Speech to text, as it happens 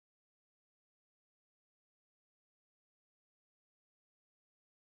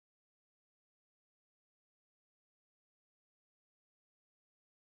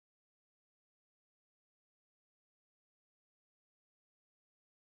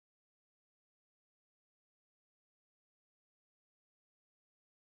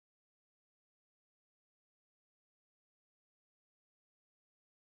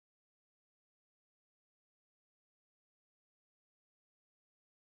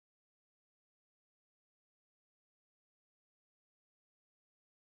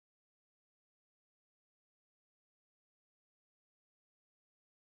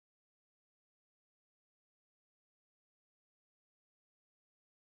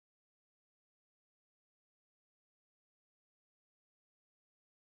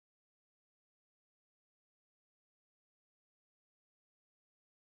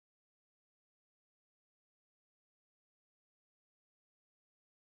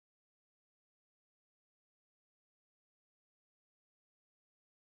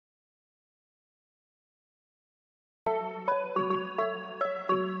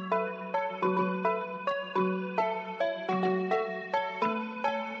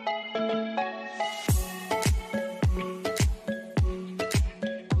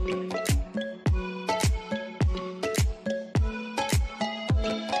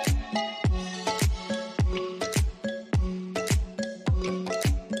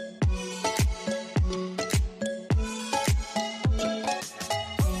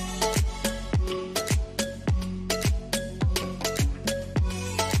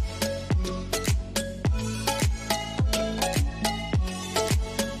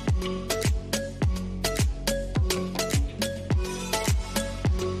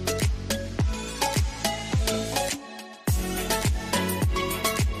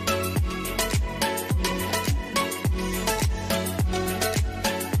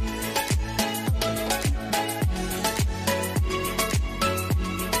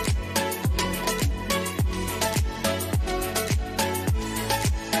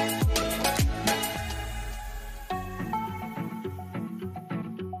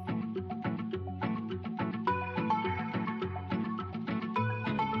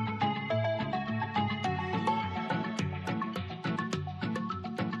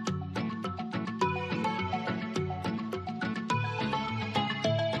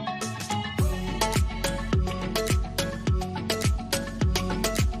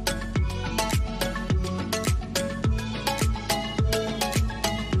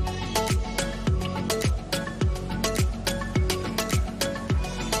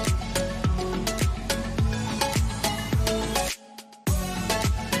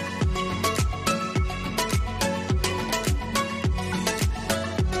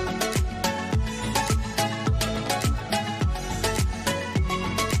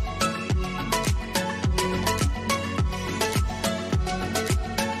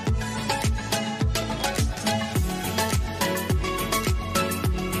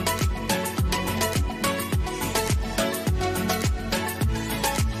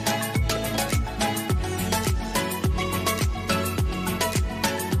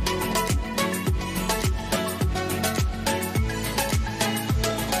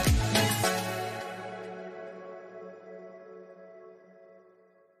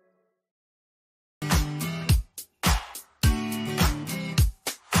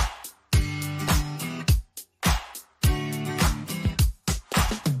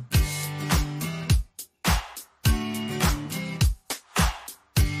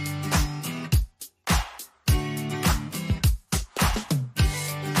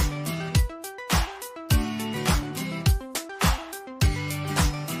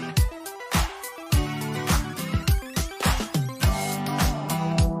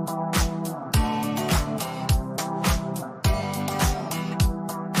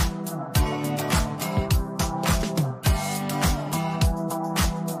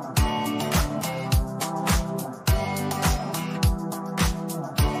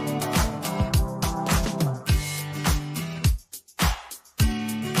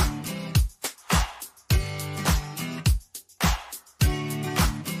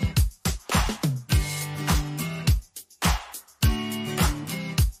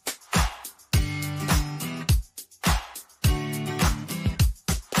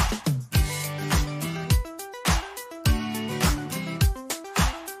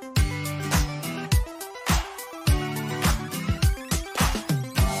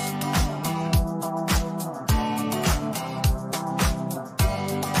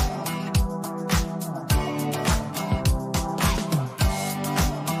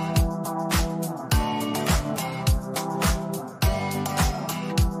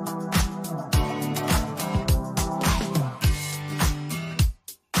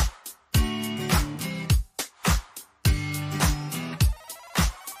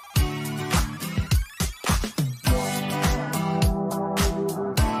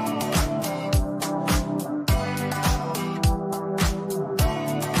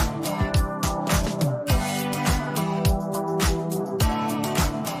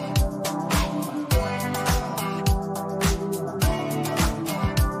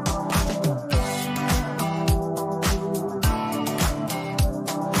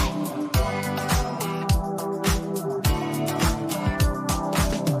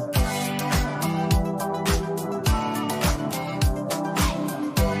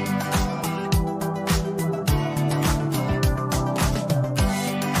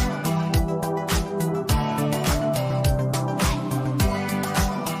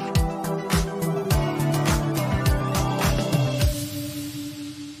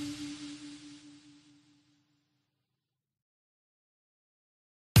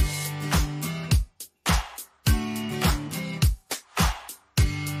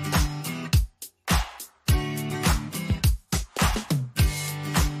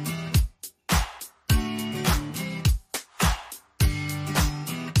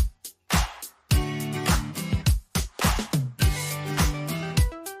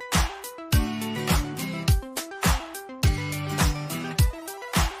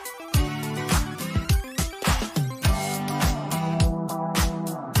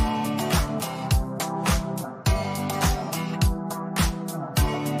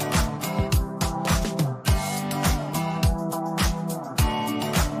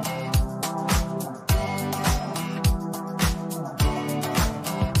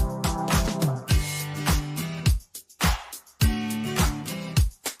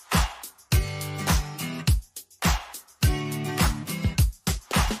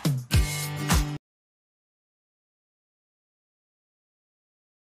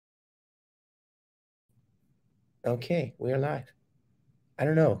Okay, we are live. I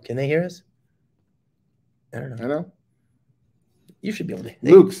don't know. Can they hear us? I don't know. Hello? You should be able to.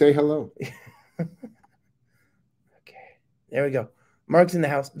 Luke, say hello. Okay, there we go. Mark's in the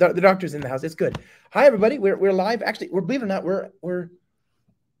house. The doctor's in the house. It's good. Hi, everybody. We're live. Actually, believe it or not, we're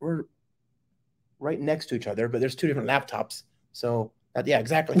right next to each other, but there's two different laptops. So yeah,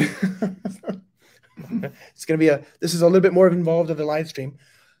 exactly. It's gonna be this is a little bit more involved of the live stream,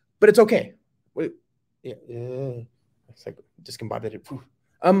 but it's okay. Wait, yeah, it's like discombobulated.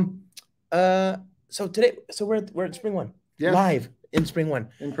 So today, we're at SpringOne, Yes. live in SpringOne,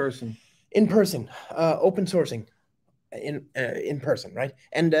 In person. Open sourcing, in person, right?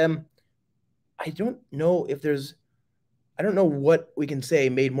 And I don't know if I don't know what we can say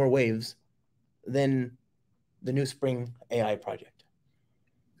made more waves than the new Spring AI project.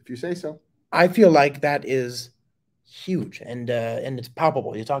 If you say so. I feel like that is huge, and it's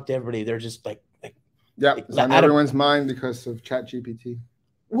palpable. You talk to everybody; they're just yeah, it's on everyone's mind because of ChatGPT.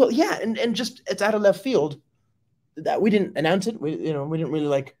 Well, yeah, and just it's out of left field. That we didn't announce it. We didn't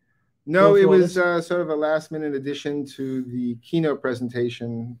really No, it was sort of a last-minute addition to the keynote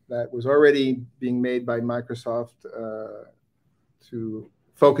presentation that was already being made by Microsoft to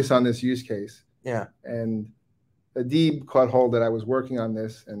focus on this use case. Yeah. And Adib caught hold that I was working on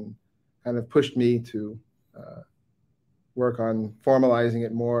this and kind of pushed me to work on formalizing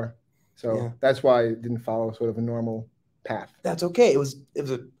it more. So that's why it didn't follow sort of a normal path. That's okay.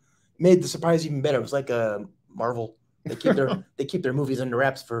 It made the surprise even better. It was like a Marvel. They keep their movies under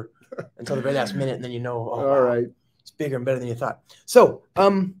wraps until the very last minute, and then all right, it's bigger and better than you thought. So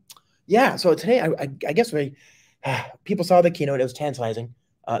yeah. So today I guess people saw the keynote. It was tantalizing.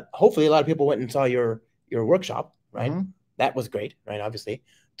 Hopefully a lot of people went and saw your workshop, right? Mm-hmm. That was great, right? Obviously,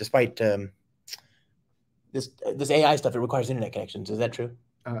 despite this AI stuff, it requires internet connections. Is that true?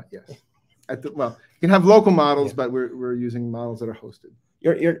 Yes. Well, you can have local models, but we're using models that are hosted.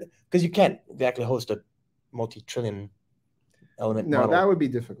 Because you can't exactly host a multi-trillion element model. No, that would be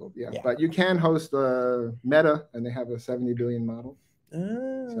difficult. Yeah. But you can host Meta, and they have a 70 billion model.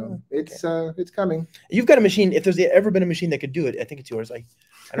 So it's coming. You've got a machine. If there's ever been a machine that could do it, I think it's yours. I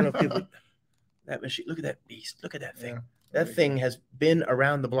don't know if people. That machine. Look at that beast. Look at that thing. Yeah, that thing has been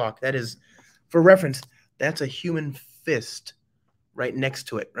around the block. That is, for reference, that's a human fist right next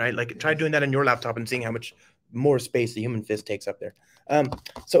to it. Right. Like try doing that on your laptop and seeing how much more space the human fist takes up there.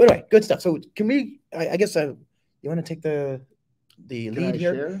 So anyway, good stuff. So can we? I guess you want to take the lead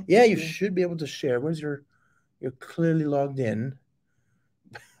here? Share? Yeah, you should be able to share. Where's you're clearly logged in.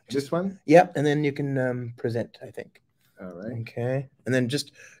 This one? Yep, and then you can present, I think. All right. Okay, and then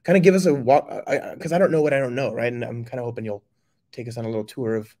just kind of give us a walk, because I don't know what I don't know, right? And I'm kind of hoping you'll take us on a little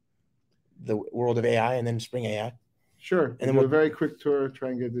tour of the world of AI and then Spring AI. Sure. And then we'll do a very quick tour, try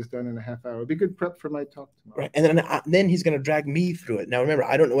and get this done in a half hour. It'd be good prep for my talk tomorrow. Right, and then he's going to drag me through it. Now, remember,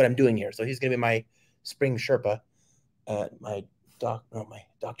 I don't know what I'm doing here, so he's going to be my Spring Sherpa, my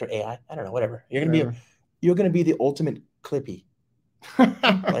Dr. AI. I don't know, whatever. You're going to be the ultimate Clippy.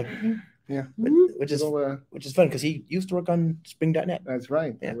 Yeah, which is fun because he used to work on Spring.net. That's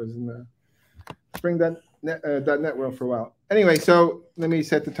right. Yeah. It was in the Spring.net world for a while. Anyway, so let me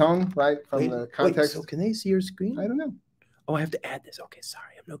set the tone right from the context. So can they see your screen? I don't know. Oh, I have to add this. Okay,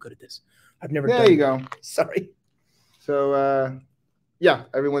 sorry, I'm no good at this. I've never. There you go. Sorry. So yeah,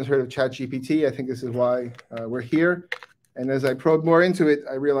 everyone's heard of ChatGPT. I think this is why we're here. And as I probed more into it,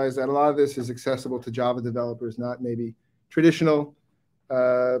 I realized that a lot of this is accessible to Java developers, not maybe traditional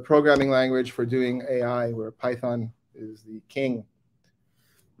programming language for doing AI, where Python is the king.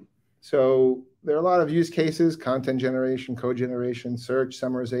 So there are a lot of use cases: content generation, code generation, search,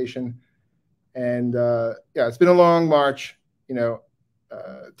 summarization. And yeah, it's been a long march,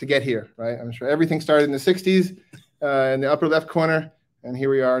 to get here, right? I'm sure everything started in the 60s in the upper left corner, and here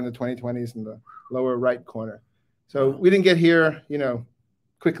we are in the 2020s in the lower right corner. So we didn't get here,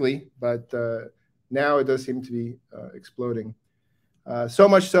 quickly, but now it does seem to be exploding. So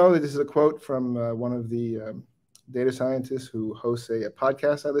much so that this is a quote from one of the data scientists who hosts a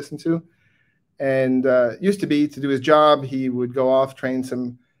podcast I listen to. And used to be, to do his job, he would go off, train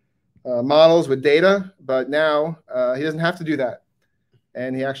some models with data, but now he doesn't have to do that.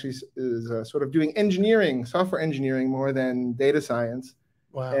 And he actually is sort of doing engineering, software engineering, more than data science.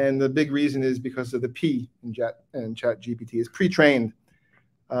 Wow. And the big reason is because of the P in ChatGPT is pre-trained.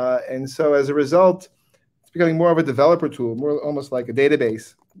 And so as a result, it's becoming more of a developer tool, more almost like a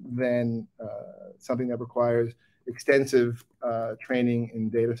database than something that requires extensive training in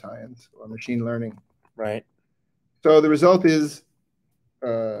data science or machine learning. Right. So the result is,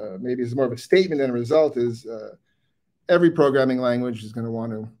 maybe it's more of a statement than a result, is every programming language is going to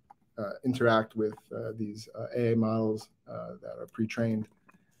want to interact with these AI models that are pre-trained.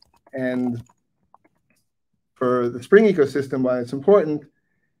 And for the Spring ecosystem, why it's important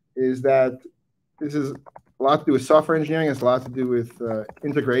is that this is a lot to do with software engineering. It's a lot to do with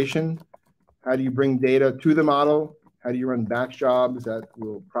integration. How do you bring data to the model? How do you run batch jobs that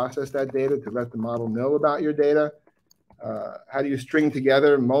will process that data to let the model know about your data? How do you string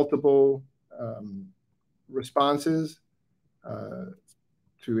together multiple responses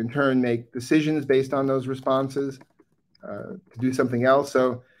to in turn make decisions based on those responses to do something else?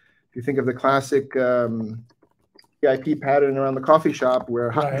 So if you think of the classic VIP pattern around the coffee shop where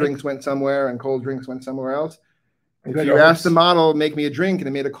hot drinks went somewhere and cold drinks went somewhere else, if you ask the model, make me a drink, and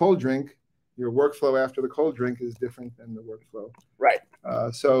it made a cold drink, your workflow after the cold drink is different than the workflow. Right.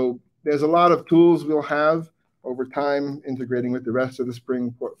 So there's a lot of tools we'll have over time integrating with the rest of the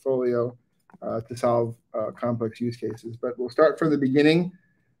Spring portfolio to solve complex use cases. But we'll start from the beginning.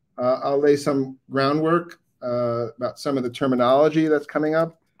 I'll lay some groundwork about some of the terminology that's coming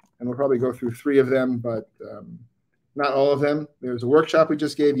up, and we'll probably go through 3 of them, but not all of them. There's a workshop we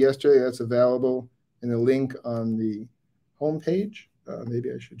just gave yesterday that's available in a link on the homepage.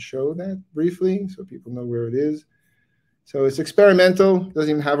 Maybe I should show that briefly so people know where it is. So it's experimental, doesn't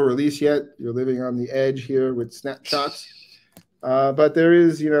even have a release yet. You're living on the edge here with snapshots. But there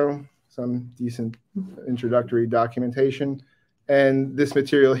is, some decent introductory documentation. And this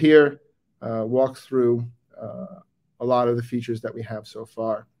material here walks through a lot of the features that we have so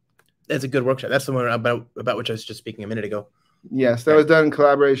far. That's a good workshop. That's the one about which I was just speaking a minute ago. Yes, that was done in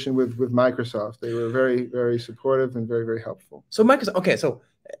collaboration with Microsoft. They were very, very supportive and very, very helpful. So Microsoft. Okay, so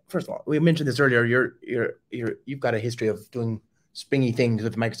first of all, we mentioned this earlier. You've got a history of doing springy things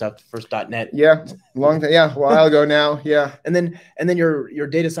with Microsoft first .NET. Yeah, long time. Yeah, a while ago now. Yeah. And then your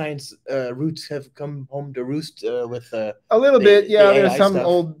data science roots have come home to roost with a little bit. Yeah, there's some stuff.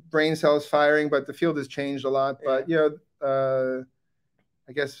 Old brain cells firing, but the field has changed a lot. But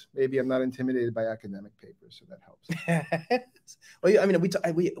I guess maybe I'm not intimidated by academic papers, so that helps. Well, I mean,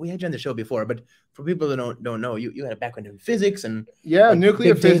 we had you on the show before, but for people that don't know, you had a background in physics and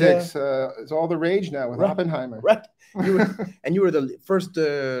nuclear physics. It's all the rage now with Oppenheimer. Right. You were the first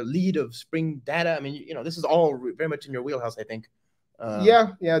lead of Spring Data. I mean, this is all very much in your wheelhouse, I think.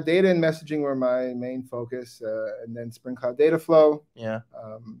 Yeah. Data and messaging were my main focus, and then Spring Cloud Data Flow. Yeah.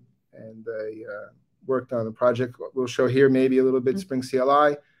 And I worked on a project we'll show here, maybe a little bit Spring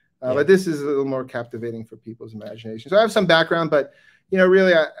CLI, but this is a little more captivating for people's imagination. So I have some background, but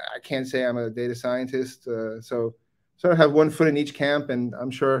really I can't say I'm a data scientist. So sort of have one foot in each camp, and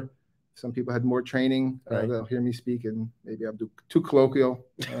I'm sure some people had more training. They'll hear me speak, and maybe I'm too colloquial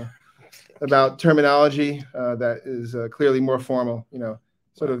about terminology that is clearly more formal.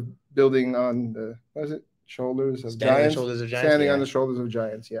 Sort of building on the shoulders of giants. Standing on the shoulders of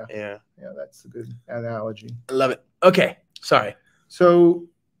giants. Yeah, that's a good analogy. I love it. Okay, sorry. So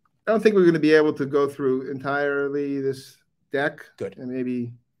I don't think we're going to be able to go through entirely this deck. Good. And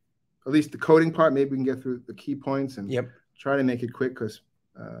maybe at least the coding part. Maybe we can get through the key points and try to make it quick, because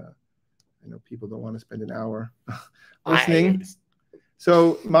I know people don't want to spend an hour listening.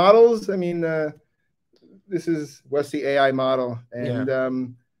 So models. I mean, this is what's the AI model,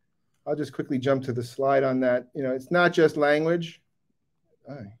 and I'll just quickly jump to the slide on that. It's not just language.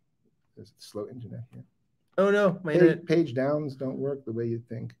 There's a slow internet here. Oh no, my internet page downs don't work the way you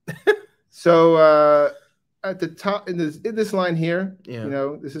think. So at the top in this line here,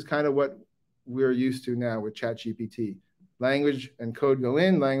 this is kind of what we're used to now with ChatGPT. Language and code go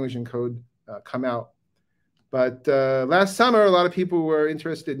in, language and code come out. But last summer, a lot of people were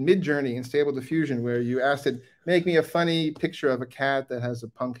interested in Midjourney and Stable Diffusion, where you asked it, make me a funny picture of a cat that has a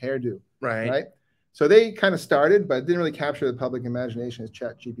punk hairdo. Right. So they kind of started, but didn't really capture the public imagination as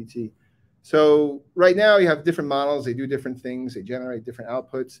ChatGPT. So right now you have different models. They do different things. They generate different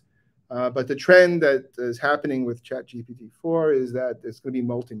outputs. But the trend that is happening with ChatGPT-4 is that it's going to be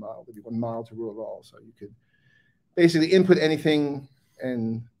multi-model. There'll be one model to rule it all. So you could basically input anything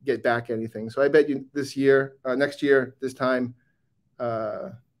and get back anything. So I bet you next year, this time,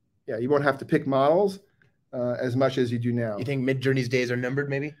 you won't have to pick models as much as you do now. You think Midjourney's days are numbered,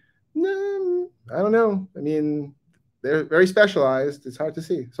 maybe? No, I don't know. I mean, they're very specialized. It's hard to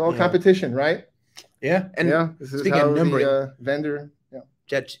see. It's all competition, right? Yeah. And this is how the vendor.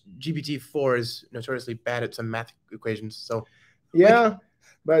 GPT-4 is notoriously bad at some math equations. So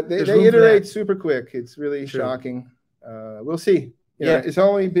but they iterate super quick. It's really shocking. We'll see. It's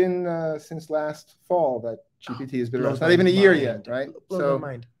only been since last fall that GPT has been around. It's not even a year yet, right? Blow my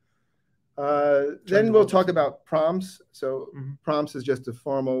mind. Then we'll talk about prompts. So prompts is just a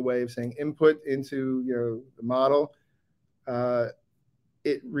formal way of saying input into the model.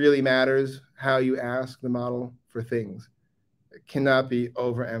 it really matters how you ask the model for things. It cannot be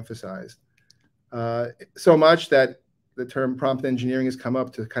overemphasized. So much that the term prompt engineering has come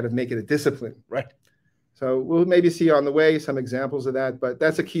up to kind of make it a discipline. Right. So we'll maybe see on the way some examples of that, but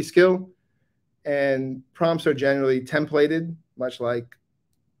that's a key skill. And prompts are generally templated, much like,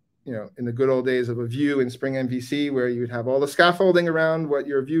 you know, in the good old days of a view in Spring MVC, where you'd have all the scaffolding around what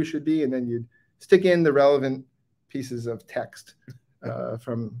your view should be, and then you'd stick in the relevant pieces of text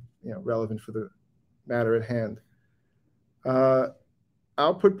from, you know, relevant for the matter at hand.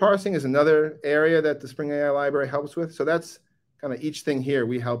 Output parsing is another area that the Spring AI library helps with. So that's kind of each thing here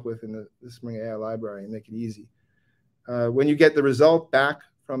we help with in the Spring AI library and make it easy. When you get the result back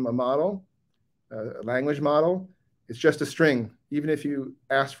from a model, a language model, it's just a string. Even if you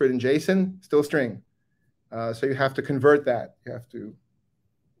ask for it in JSON, still a string. So you have to convert that. You have to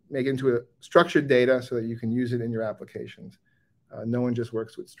make it into a structured data so that you can use it in your applications. No one just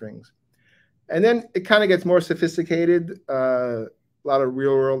works with strings. And then it kind of gets more sophisticated. A lot of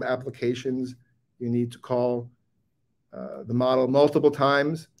real-world applications, you need to call the model multiple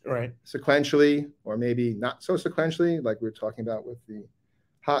times, right, sequentially, or maybe not so sequentially, like we were talking about with the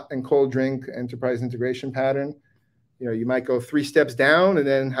hot and cold drink enterprise integration pattern. You know, you might go 3 steps down and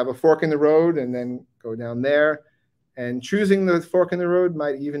then have a fork in the road and then go down there. And choosing the fork in the road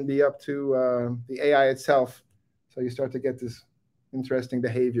might even be up to the AI itself. So you start to get this interesting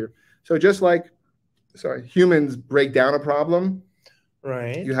behavior. So just like, humans break down a problem,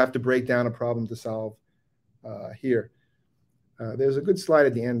 right, you have to break down a problem to solve here. There's a good slide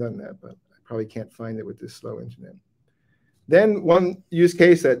at the end on that, but I probably can't find it with this slow internet. Then one use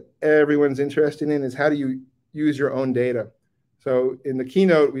case that everyone's interested in is how do you use your own data? So in the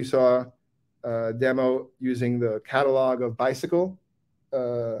keynote, we saw a demo using the catalog of bicycle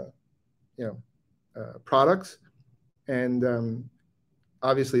products. And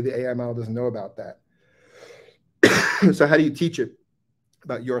obviously the AI model doesn't know about that. So how do you teach it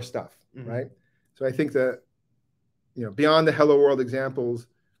about your stuff, right? So I think that, you know, beyond the Hello World examples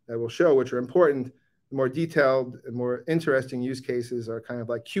that we'll show, which are important, the more detailed and more interesting use cases are kind of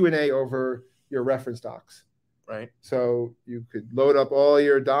like Q&A over your reference docs. Right. So you could load up all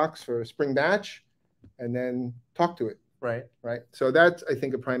your docs for a Spring Batch and then talk to it. Right. Right. So that's, I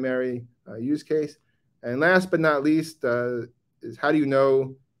think, a primary use case. And last but not least is how do you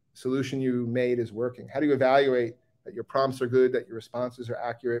know the solution you made is working? How do you evaluate that your prompts are good, that your responses are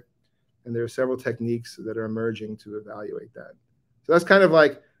accurate? And there are several techniques that are emerging to evaluate that. So that's kind of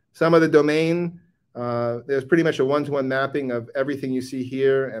like some of the domain. There's pretty much a one-to-one mapping of everything you see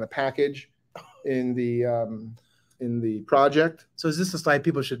here and a package in the project. So is this a slide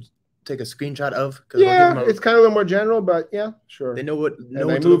people should take a screenshot of? Yeah, it's kind of a little more general, but yeah, sure. They know what. And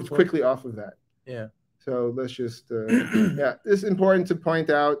they moved quickly off of that. Yeah. So let's just, yeah, it's important to point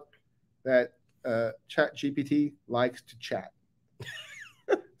out that ChatGPT likes to chat.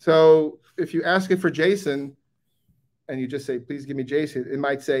 So if you ask it for JSON and you just say, please give me JSON, it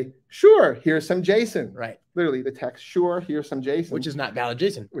might say, sure, here's some JSON. Right. Literally the text, sure, here's some JSON. Which is not valid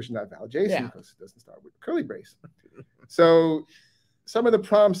JSON. Which is not valid JSON because it doesn't start with a curly brace. So some of the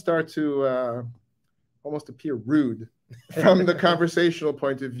prompts start to almost appear rude from the conversational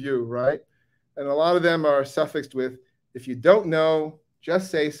point of view, right? And a lot of them are suffixed with, if you don't know,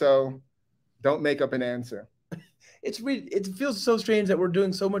 just say so. Don't make up an answer. It feels so strange that we're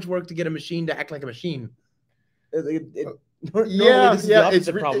doing so much work to get a machine to act like a machine. Yes,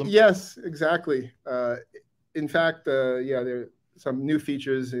 exactly. In fact, yeah, there are some new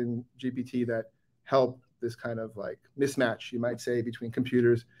features in GPT that help this kind of like mismatch, you might say, between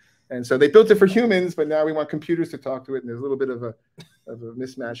computers. And so they built it for humans, but now we want computers to talk to it, and there's a little bit of a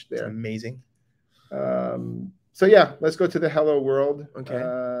mismatch there. It's amazing. So yeah, let's go to the Hello World.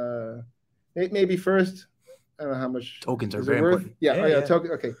 Okay. Maybe first, I don't know how much tokens are very important. Yeah,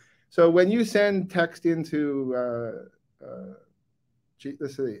 token. Okay. So when you send text into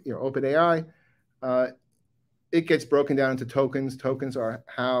let's say, you know, OpenAI, it gets broken down into tokens. Tokens are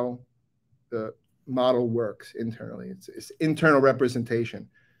how the model works internally. It's internal representation.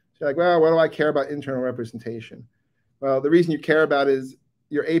 So you're like, well, what do I care about internal representation? Well, the reason you care about is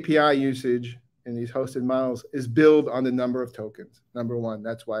your API usage in these hosted models is billed on the number of tokens. Number one,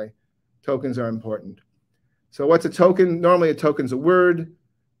 that's why tokens are important. So what's a token? Normally a token's a word,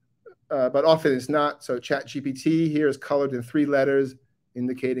 but often it's not. So ChatGPT here is colored in 3 letters,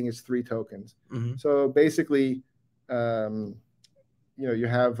 indicating it's 3 tokens. So basically, you know, you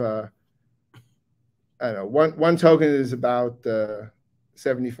have, I don't know, one token is about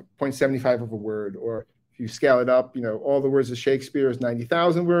 0.75 of a word, or if you scale it up, you know, all the words of Shakespeare is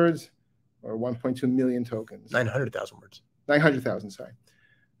 90,000 words, or 1.2 million tokens. 900,000 words. 900,000, sorry.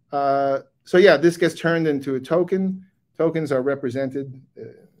 So yeah, this gets turned into a token. Tokens are represented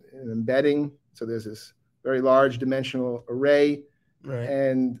in embedding. So there's this very large dimensional array,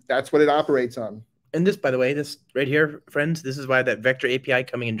 and that's what it operates on. And this, by the way, this right here, friends, this is why that vector API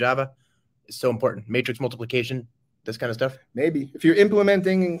coming in Java is so important. Matrix multiplication, this kind of stuff. Maybe if you're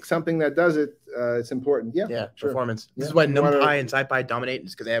implementing something that does it, it's important. Yeah, yeah, sure. Performance. This is why NumPy and SciPy dominate,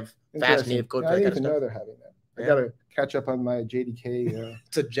 is because they have fast native code. I didn't even know they're having that. I gotta catch up on my JDK.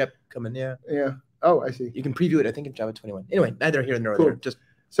 It's a JEP coming. Yeah. Oh, I see. You can preview it, I think, in Java 21. Anyway, neither here nor there. Just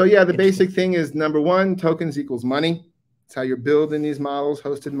so yeah, the basic thing is number one, tokens equals money. It's how you're building these models,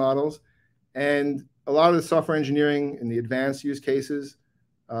 hosted models, and a lot of the software engineering in the advanced use cases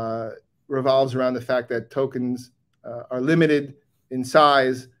revolves around the fact that tokens are limited in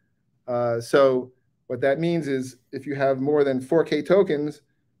size. So what that means is if you have more than 4K tokens,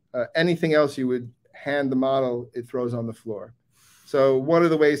 anything else you would hand the model, it throws on the floor. So one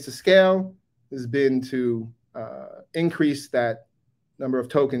of the ways to scale has been to increase that number of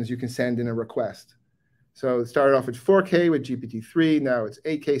tokens you can send in a request. So it started off at 4K with GPT-3. Now it's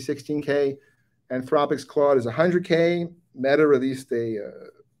 8K, 16K. Anthropic's Claude is 100K. Meta released a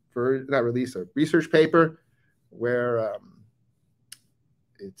research paper where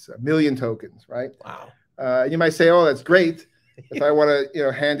it's 1 million tokens, right? Wow. You might say, oh, that's great. If I want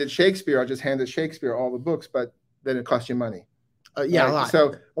to, hand it Shakespeare, I'll just hand it Shakespeare all the books, but then it costs you money. Yeah, right? A lot.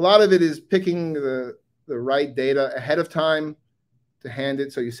 So a lot of it is picking the right data ahead of time to hand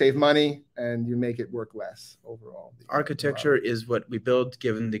it, so you save money and you make it work less overall. Architecture is what we build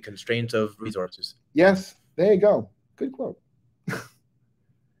given the constraints of resources. Yes, there you go. Good quote.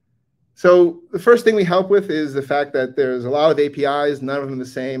 So the first thing we help with is the fact that there's a lot of APIs, none of them the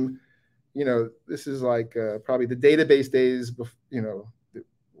same. This is like probably the database days, what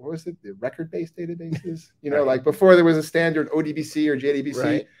was it? The record-based databases? Like before there was a standard ODBC or JDBC.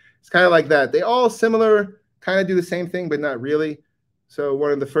 Right. It's kind of like that. They all similar, kind of do the same thing, but not really. So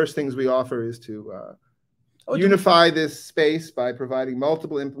one of the first things we offer is to unify this space by providing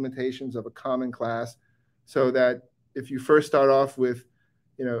multiple implementations of a common class, so that if you first start off with,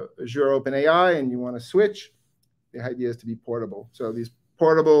 Azure OpenAI and you want to switch, the idea is to be portable. So these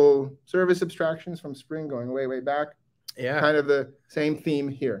portable service abstractions from Spring going way, way back. Yeah. Kind of the same theme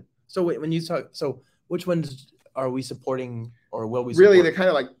here. So when you talk, which ones are we supporting, or will we support? Really, they're kind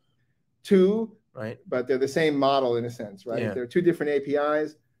of like two. Right. But they're the same model in a sense, right? Yeah. They're two different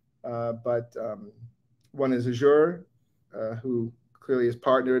APIs, but one is Azure, who clearly is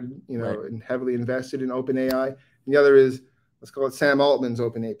partnered, and heavily invested in OpenAI. And the other is, let's call it Sam Altman's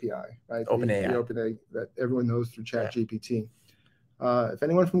Open API, right? OpenAI. The OpenAI that everyone knows through ChatGPT. If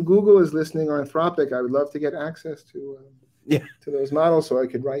anyone from Google is listening, or Anthropic, I would love to get access to those models so I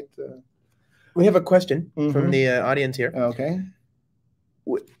could write. We have a question from the audience here. Okay.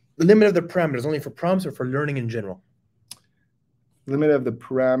 The limit of the parameters only for prompts or for learning in general? Limit of the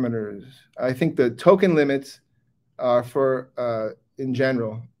parameters. I think the token limits are for in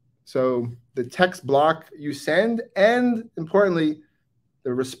general. So the text block you send and, importantly,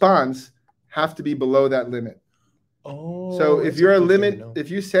 the response have to be below that limit. Oh. So if you're a limit,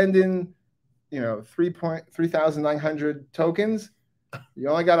 if you send in, 3,900 tokens, you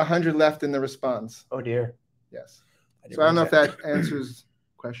only got 100 left in the response. Oh dear. Yes. So I don't know if that answers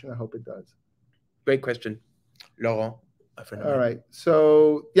question. I hope it does. Great question, Laurent. All right.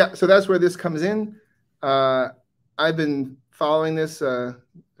 So so that's where this comes in. I've been following this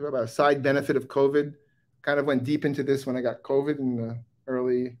about a side benefit of COVID. Kind of went deep into this when I got COVID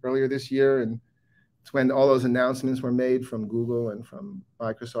earlier this year, and it's when all those announcements were made from Google and from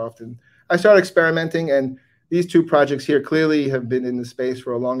Microsoft, and I started experimenting. And these two projects here clearly have been in the space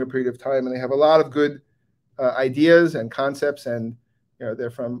for a longer period of time, and they have a lot of good ideas and concepts, and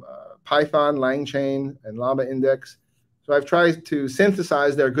they're from Python, LangChain, and Llama Index. So I've tried to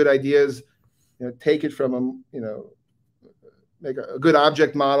synthesize their good ideas, take it from make a good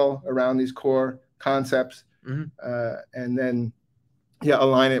object model around these core concepts, and then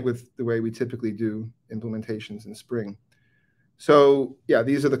align it with the way we typically do implementations in Spring. So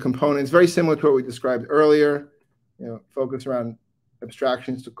these are the components, very similar to what we described earlier. Focus around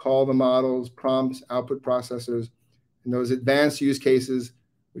abstractions to call the models, prompts, output processors, and those advanced use cases,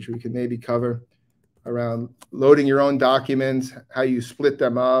 which we can maybe cover, around loading your own documents, how you split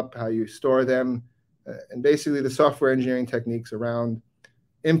them up, how you store them, and basically the software engineering techniques around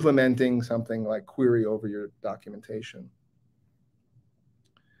implementing something like query over your documentation.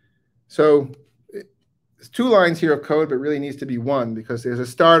 So there's two lines here of code, but really needs to be one, because there's a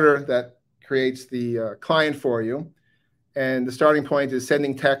starter that creates the client for you. And the starting point is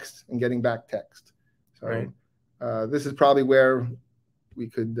sending text and getting back text. So this is probably where we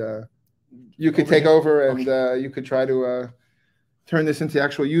could you could take over and you could try to turn this into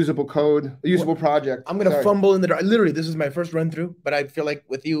actual usable code, a usable project. I'm gonna fumble in the dark. Literally, this is my first run through, but I feel like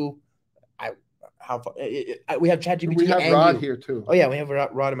with you, we have ChatGPT. We have Rod here too. Oh yeah, we have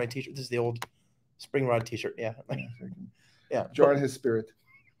Rod in my t-shirt. This is the old SpringOne t-shirt. Yeah, yeah. Join his spirit.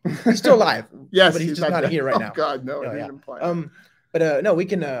 He's still alive. Yes, but he's just not here right now. Oh God, no. But no, we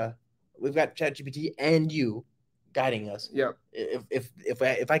can. We've got ChatGPT and you guiding us. Yeah.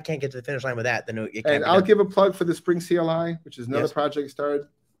 If I can't get to the finish line with that, then it can't. And I'll give a plug for the Spring CLI, which is another project started.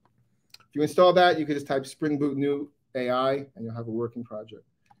 If you install that, you can just type Spring Boot New AI, and you'll have a working project.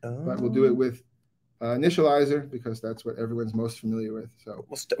 But we'll do it with initializer because that's what everyone's most familiar with. So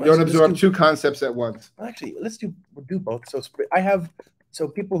we don't absorb two concepts at once. Well, actually, we'll do both. So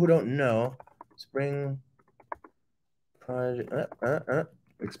people who don't know, Spring project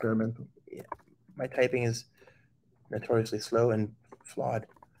experimental. Yeah, my typing is notoriously slow and flawed.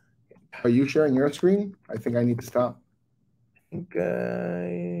 Are you sharing your screen? I think I need to stop. I think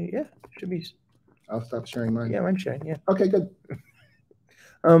yeah, should be. I'll stop sharing mine. Yeah, I'm sharing. Yeah. Okay, good.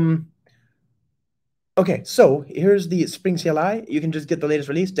 Okay, so here's the Spring CLI. You can just get the latest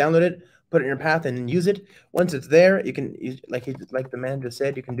release, download it, put it in your path, and use it. Once it's there, you can use, like the man just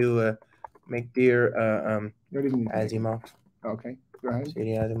said, you can do make dear Asimov. Okay, go ahead.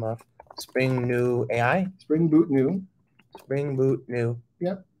 CD Asimov. Spring New AI. Spring Boot New. Spring Boot New.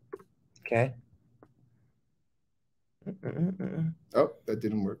 Yep. Okay. Oh, that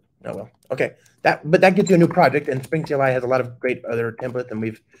didn't work. Oh well. Okay. But that gets you a new project, and Spring CLI has a lot of great other templates,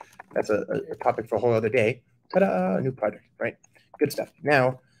 and that's a topic for a whole other day. Ta-da! New project, right? Good stuff.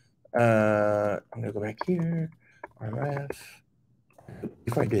 Now, I'm gonna go back here. RMF.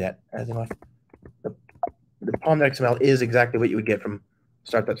 Before I do that, Asimov, the Pom.xml is exactly what you would get from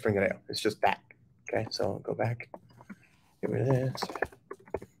start.spring.io. It's just that. Okay, so go back, get rid of this,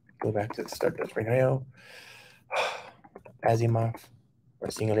 go back to start.spring.io. Asimov or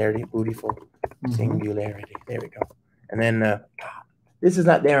Singularity, beautiful. Singularity. There we go. And then this is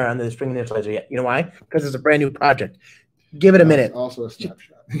not there on the Spring Initializer yet. You know why? Because it's a brand new project. Give it a minute. Also a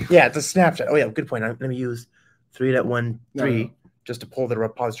snapshot. Yeah, it's a snapshot. Oh yeah, good point. Let me use 3.13 just to pull the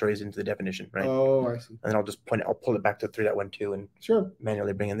repositories into the definition, right? Oh, I see. And then I'll just I'll pull it back to 3.12 and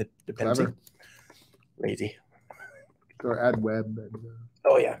manually bring in the dependency. Clever. Lazy. Or add web. And,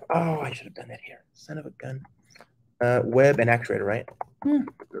 oh yeah. Oh, I should have done that here. Son of a gun. Web and actuator, right?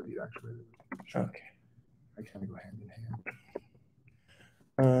 Actuator. Sure. Okay. I kind of go hand in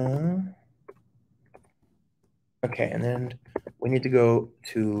hand. Okay, and then we need to go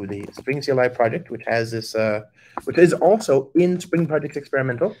to the Spring CLI project, which has this, which is also in Spring Project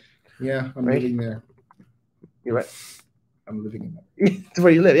Experimental. Yeah, I'm living there. You're right. I'm living in there. It's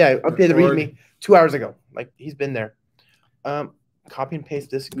where you live. Yeah, I updated the README 2 hours ago. Like he's been there. Copy and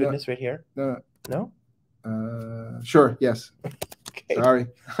paste this goodness right here. No. Sure. Yes. Okay. Sorry.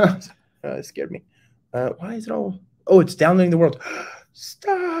 It scared me. Why is it all? Oh, it's downloading the world.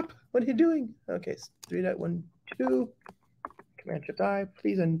 Stop! What are you doing? Okay, 3.12. Command Shift I,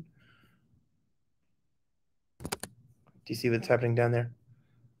 please. And do you see what's happening down there?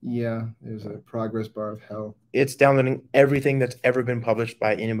 Yeah, there's a progress bar of hell. It's downloading everything that's ever been published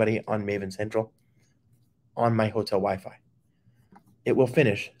by anybody on Maven Central on my hotel Wi-Fi. It will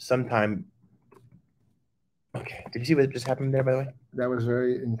finish sometime. Okay, did you see what just happened there, by the way? That was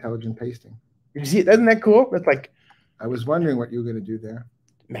very intelligent pasting. Did you see it? Isn't that cool? That's like. I was wondering what you were going to do there.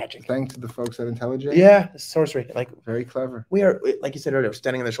 Magic. Thanks to the folks at IntelliJ. Yeah, sorcery. Like very clever. We are, like you said earlier,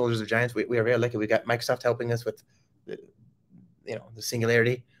 standing on the shoulders of giants. We are very lucky. We got Microsoft helping us with, the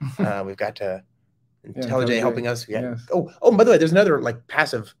Singularity. We've got IntelliJ helping us. Yeah. Yes. Oh, by the way, there's another like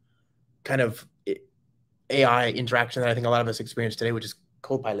passive kind of AI interaction that I think a lot of us experience today, which is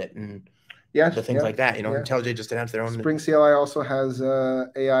Copilot and the things like that. IntelliJ just announced their own. Spring CLI also has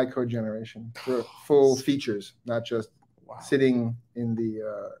AI code generation for full features, not just sitting in the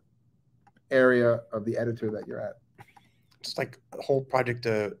area of the editor that you're at. It's like a whole project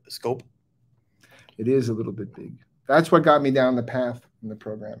scope. It is a little bit big. That's what got me down the path in the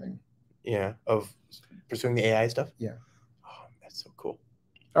programming. Yeah, of pursuing the AI stuff. Yeah. Oh, that's so cool.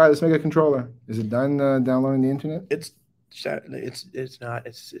 All right, let's make a controller. Is it done downloading the internet? It's not.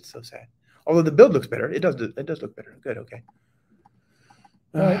 It's so sad. Although the build looks better, it does look better. Good. Okay.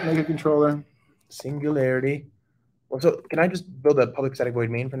 All right, make a controller. Singularity. Well, so can I just build a public static void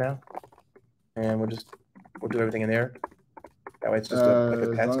main for now, and we'll do everything in there. That way, it's just like a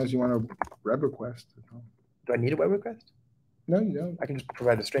test. As long as you want a web request. Do I need a web request? No, you don't. I can just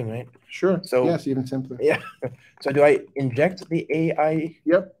provide a string, right? Sure. So yes, even simpler. Yeah. So do I inject the AI?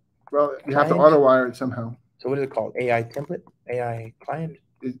 Yep. Well, you have to auto wire it somehow. So what is it called? AI template? AI client?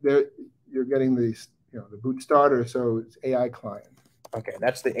 You're getting the the boot starter, so it's AI client. Okay,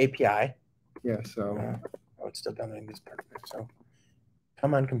 that's the API. Yeah. So. Oh, it's still downloading this part. So,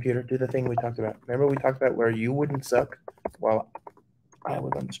 come on, computer, do the thing we talked about. Remember we talked about where you wouldn't suck while I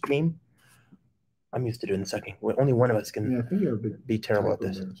was on stream. I'm used to doing the sucking. Only one of us can I think you have be terrible at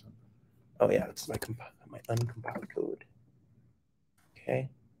this. Oh yeah, it's my uncompiled code.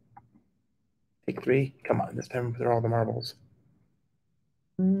 Okay. Take 3. Come on, this time they're all the marbles.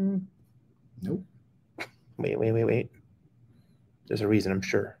 Nope. Wait. There's a reason, I'm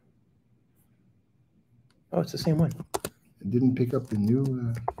sure. Oh, it's the same one. It didn't pick up the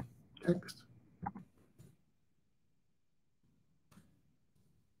new text.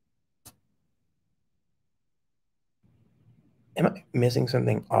 Am I missing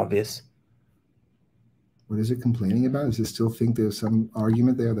something obvious? What is it complaining about? Does it still think there's some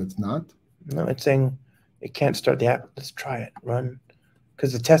argument there that's not? No, it's saying it can't start the app. Let's try it. Run.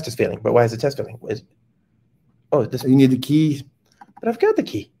 Because the test is failing. But why is the test failing? Oh, this. You need the key. But I've got the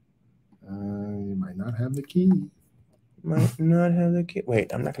key. You might not have the key. Might not have the key.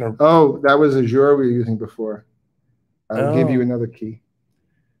 Wait, I'm not going to. Oh, that was Azure we were using before. I'll give you another key.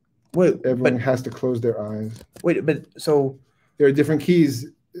 Wait, everyone has to close their eyes. Wait, but so there are different keys.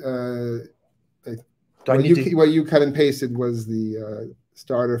 What you cut and pasted was the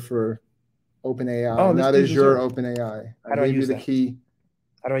starter for OpenAI, not Azure OpenAI. How do I use the key?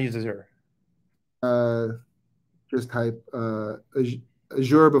 How do I use Azure? Just type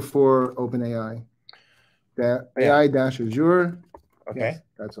Azure before OpenAI. AI-Azure. Okay. Yes,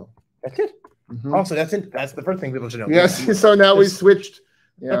 that's all. That's it. Mm-hmm. Also, that's the first thing people should know. Yes. So now we switched.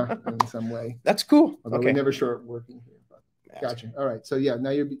 Yeah, in some way. That's cool. Although we never show it working here. But gotcha. All right. So yeah, now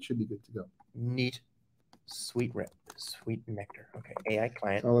you should be good to go. Neat. Sweet nectar. Okay. AI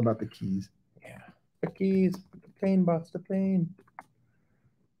client. It's all about the keys. Yeah. The keys. The plane, boss. The plane.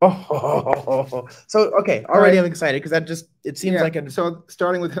 Oh. So okay. Already I'm excited because it seems like a. So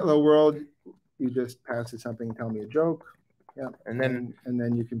starting with Hello World, you just pass it something, tell me a joke. Yeah. And then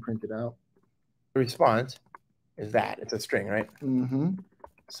you can print it out. The response is that it's a string, right? Mm-hmm.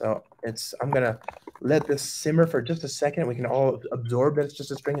 So I'm gonna let this simmer for just a second. We can all absorb that it's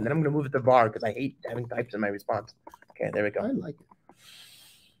just a string, and then I'm gonna move it to var because I hate having types in my response. Okay, there we go. I like it.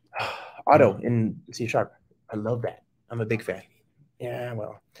 Auto in C#. I love that. I'm a big fan. Yeah,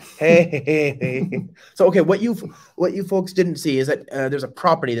 well. Hey. So okay, what you folks didn't see is that there's a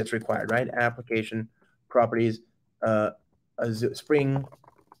property that's required, right? Application properties, Spring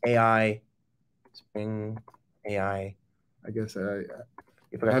AI. I guess I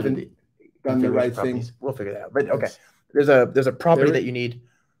haven't done the right thing. We'll figure that out. But okay, there's a property that you need.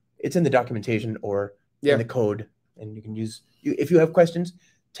 It's in the documentation or in the code, and you can use if you have questions,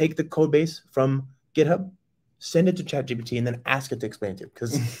 take the code base from GitHub, send it to ChatGPT, and then ask it to explain it to you.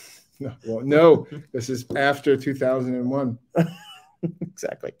 Because no, this is after 2001.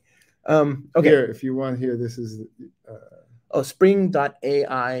 Exactly. Okay. Here, if you want, this is.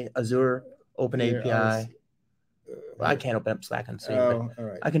 Spring.ai Azure Open API. I can't open up Slack on Stream. All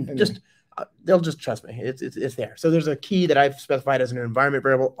right. I can they'll just trust me. It's there. So there's a key that I've specified as an environment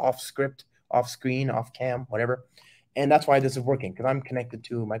variable, off script, off screen, off cam, whatever. And that's why this is working, because I'm connected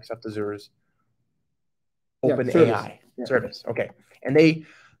to Microsoft Azure's OpenAI service. Okay. And they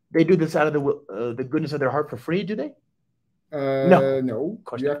do this out of the goodness of their heart for free, do they? No,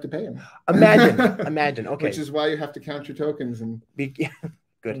 you have to pay them. Imagine. Okay. Which is why you have to count your tokens and good.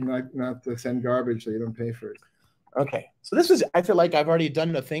 And not to send garbage so you don't pay for it. Okay, so I feel like I've already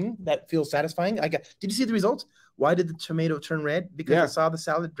done a thing that feels satisfying. Did you see the results? Why did the tomato turn red? Because I saw the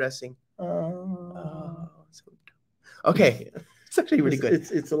salad dressing. Okay, it's actually really good.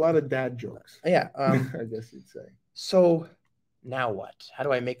 It's a lot of dad jokes. Yeah, I guess you'd say. So now what? How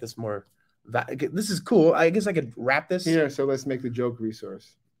do I make this more? This is cool. I guess I could wrap this. Here, so let's make the joke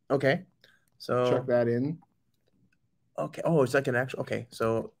resource. Okay, so chuck that in. Okay. Oh, it's like an actual. Okay,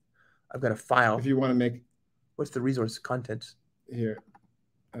 so I've got a file. If you want to make. What's the resource contents? Here.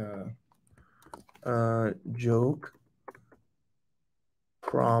 Joke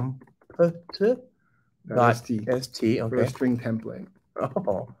prompt .st. Okay. For a string template.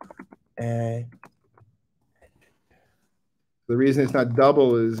 Oh. The reason it's not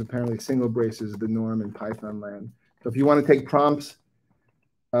double is apparently single braces is the norm in Python land. So if you want to take prompts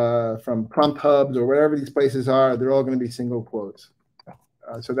from prompt hubs or wherever these places are, they're all going to be single quotes.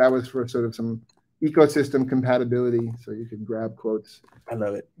 So that was for sort of some ecosystem compatibility, so you can grab quotes. I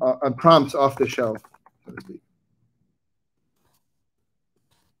love it. Prompts off the shelf, so to speak.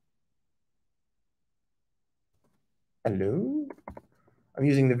 Hello. I'm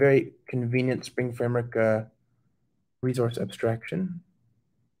using the very convenient Spring Framework Resource abstraction.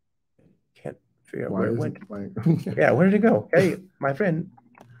 Can't figure out Why where it is went. it Yeah, where did it go? Hey, my friend.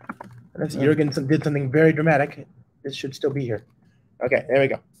 Unless Jurgen did something very dramatic, this should still be here. Okay, there we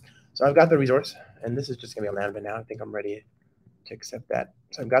go. So I've got the resource, and this is just going to be a lambda now. I think I'm ready to accept that.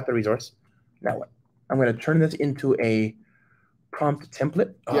 So I've got the resource. Now what? I'm going to turn this into a prompt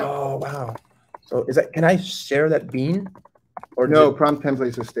template. Yeah. Oh, wow. So is that, can I share that bean? Or no, prompt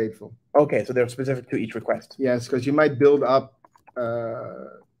templates are stateful. Okay, so they're specific to each request. Yes, because you might build up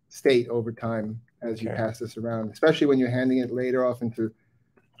state over time as you pass this around, especially when you're handing it later off into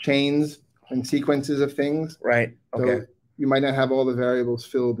chains and sequences of things. Right. Okay. So you might not have all the variables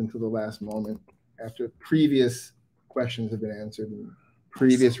filled until the last moment after previous questions have been answered and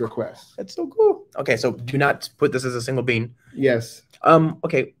previous requests. That's so cool. Okay, so do not put this as a single bean. Yes.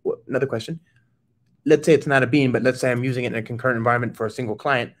 Okay, another question. Let's say it's not a bean, but let's say I'm using it in a concurrent environment for a single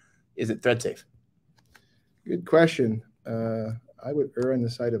client. Is it thread safe? Good question. I would err on the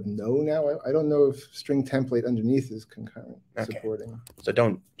side of no now. I don't know if string template underneath is concurrent supporting. So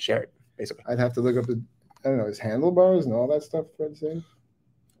don't share it, basically. I'd have to look up the, I don't know, is handlebars and all that stuff thread safe?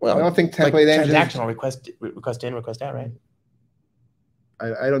 Well, I don't think template engines. Transactional request in, request out, right?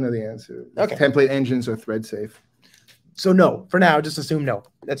 I don't know the answer. Okay. Template engines are thread safe. So no, for now, just assume no.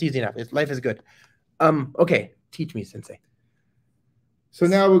 That's easy enough. Life is good. Okay, teach me, Sensei. So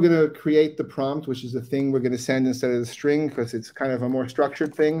now we're going to create the prompt, which is the thing we're going to send instead of the string because it's kind of a more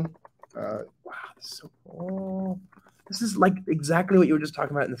structured thing. Wow, this is so cool. This is like exactly what you were just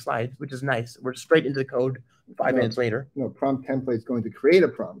talking about in the slides, which is nice. We're straight into the code 5 minutes later. No, prompt template is going to create a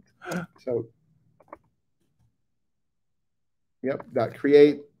prompt. So, yep, dot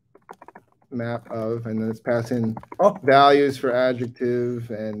create map of, and then it's passing values for adjective.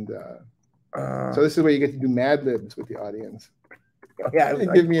 And so this is where you get to do Mad Libs with the audience. Yeah,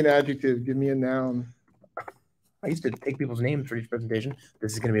 give me an adjective, give me a noun. I used to take people's names for each presentation.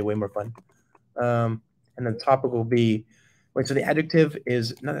 This is going to be way more fun. And then topic will be, wait, so the adjective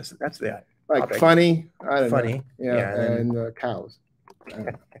is, no, that's the like topic. Funny. I don't funny. Know. Yeah, and cows.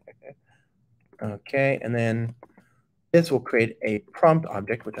 Okay, and then this will create a prompt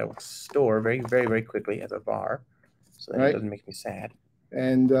object, which I will store very, very, very quickly as a var, so that it doesn't make me sad.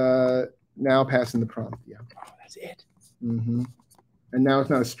 And now passing the prompt. Yeah. Oh, that's it. Mm-hmm. And now it's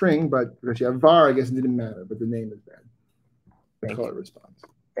not a string, but because you have var, I guess it didn't matter, but the name is bad. The color response.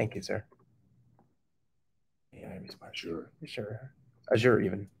 Thank you, sir. Yeah, I respond. Sure. Azure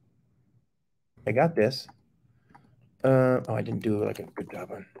even. I got this. Oh, I didn't do like a good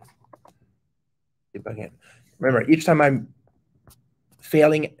job on debugging it. Remember, each time I'm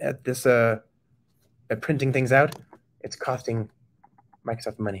failing at this at printing things out, it's costing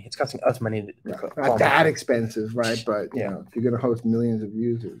Microsoft money. It's costing us money. Not that expensive, right? But you know, if you're going to host millions of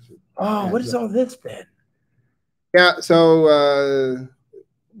users. Oh, what is all this then? Yeah. So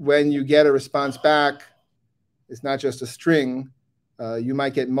when you get a response back, it's not just a string. You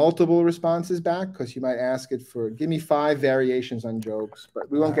might get multiple responses back because you might ask it for, give me 5 variations on jokes,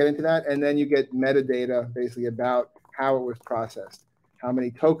 but we won't get into that. And then you get metadata basically about how it was processed, how many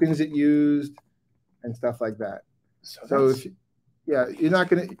tokens it used, and stuff like that. So if, yeah, you're not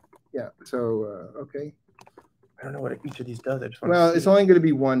going to, yeah. So, okay. I don't know what each of these does. I just want well, it's only going to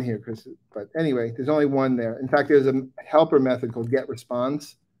be one here, but anyway, there's only one there. In fact, there's a helper method called get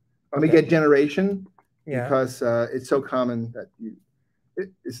response. Let me get generation because it's so common that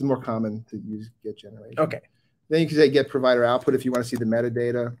it's more common to use get generation. Okay. Then you can say get provider output if you want to see the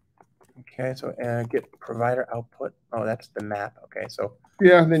metadata. Okay, so get provider output. Oh, that's the map. Okay, so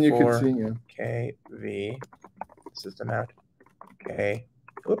yeah, then you can see KV system out. Okay.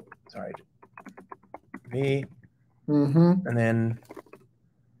 Whoop, sorry. V. And then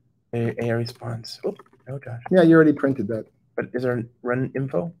a response. Oop, no, Josh. Yeah, you already printed that. But is there run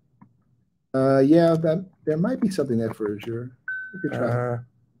info? Yeah, that there might be something there for Azure. You could try.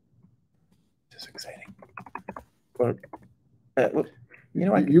 This is exciting. Well, you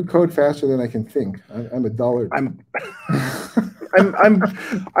know, you code faster than I can think. I'm a dullard. I'm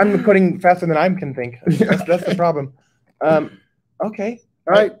coding faster than I can think. That's the problem. Okay.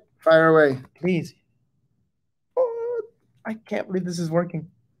 All right, fire away, please. Oh, I can't believe this is working.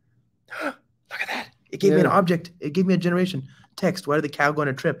 Look at that! It gave me an object. It gave me a generation text. Why did the cow go on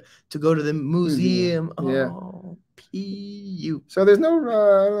a trip to go to the museum? Oh, PU. So there's no.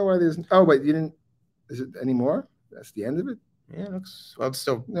 I don't know why there's. Oh wait, you didn't. Is it anymore? That's the end of it. Yeah, it looks. Well, it's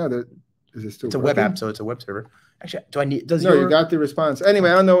still. No, is it still? It's a web app, so it's a web server. Actually, do I need? You got the response. Anyway,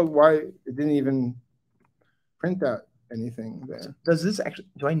 I don't know why it didn't even print out anything there. Does this actually?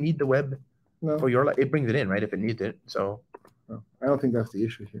 Do I need the web for your life? It brings it in, right? If it needs it, so. No, I don't think that's the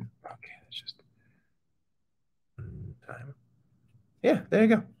issue here. Okay, that's just. Yeah, there you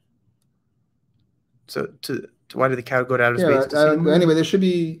go. So why did the cow go to outer Yeah, space? To see the moon? anyway, there should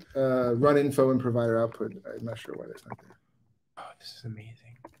be run info and provider output. I'm not sure why that's not there. Oh, this is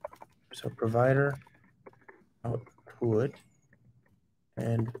amazing. So provider output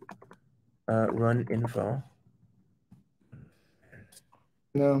and run info.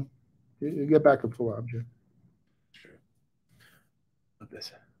 No, you get back a full object. Love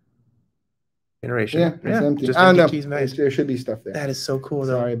this. Generation. Yeah, it's empty. Just Oh, no, keys and values. there should be stuff there. That is so cool,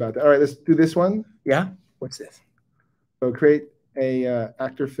 though. Sorry about that. All right, let's do this one. Yeah? What's this? So create a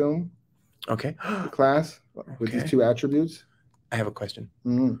actor film Okay. class with these two attributes. I have a question.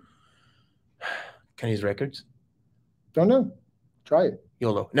 Mm-hmm. Can I use records? Don't know. Try it.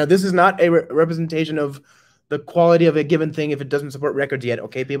 YOLO. Now, this is not a representation of the quality of a given thing if it doesn't support records yet.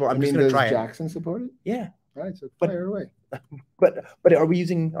 Okay, people? I'm just going to try does Jackson support it? Yeah. All right, so fire away. But are we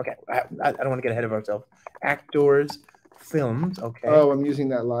using... Okay, I don't want to get ahead of ourselves. Actors, films, okay. Oh, I'm using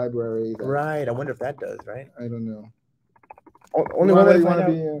that library. Right. I wonder if that does, right? I don't know. Only one way to find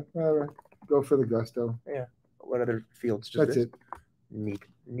find out. Whatever. Go for the gusto. Yeah. What other fields? That's it.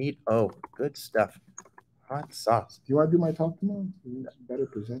 Neat. Oh, good stuff. Hot sauce. Do you want to do my talk tomorrow? Better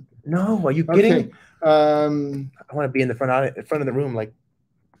present. No, are you kidding? Okay. I want to be in the front of the room. Like,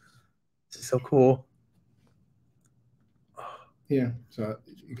 this is so cool. Yeah. So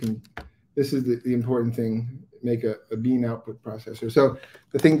you can. This is the important thing. Make a bean output processor. So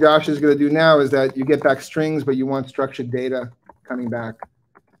the thing Josh is going to do now is that you get back strings, but you want structured data coming back,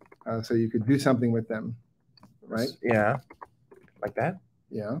 so you could do something with them, right? Yeah. Like that.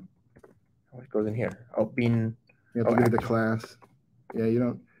 Yeah. What goes in here? Oh, bean. You have to give it the class. Yeah, you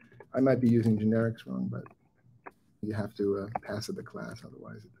don't. I might be using generics wrong, but you have to pass it the class,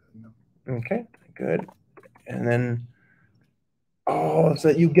 otherwise it doesn't know. Okay, good. And then, so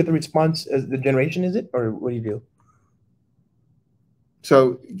you get the response as the generation, is it, or what do you do?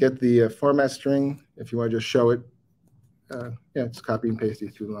 So get the format string if you want to just show it. Yeah, it's copy and paste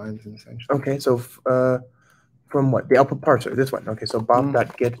these two lines essentially. Okay, so from what? The output parser, this one. Okay, so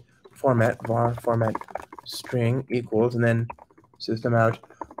bob.get format var format string equals, and then system out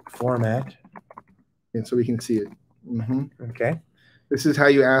format. And so we can see it. Okay. This is how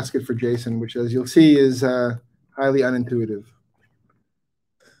you ask it for JSON, which, as you'll see, is highly unintuitive.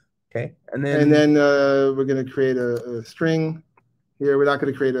 Okay, and then we're going to create a string here. We're not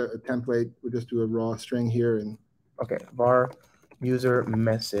going to create a template. We'll just do a raw string here. And okay, var user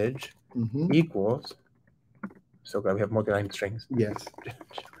message equals. So glad we have multi-line strings. Yes.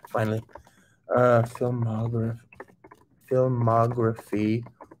 Finally, filmography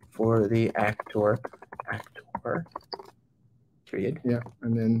for the actor, period. Yeah,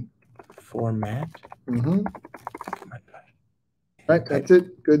 and then format. Right, that's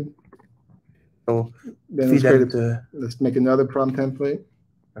it. Good. So then let's make another prom template.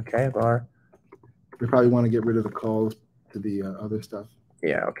 Okay, var. We probably want to get rid of the calls to the other stuff.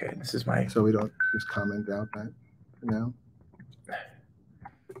 Yeah. Okay. This is my. So we don't just comment out that for now.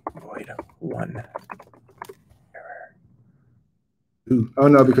 Void one error. Ooh. Oh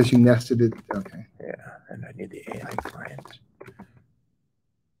no, because you nested it. Okay. Yeah, and I need the AI client.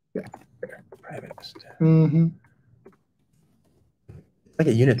 Yeah. There, private. Like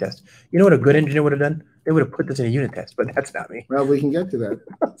a unit test. You know what a good engineer would have done? They would have put this in a unit test, but that's not me. Well, we can get to that.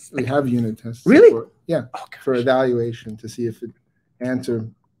 We have unit tests. Really? Yeah. Oh, for evaluation to see if the answer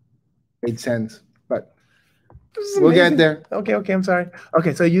made sense. But we'll get there. Okay, I'm sorry.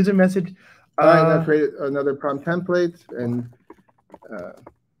 Okay, so user message. All right, now create another prompt template and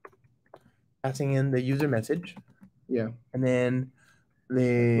passing in the user message. Yeah. And then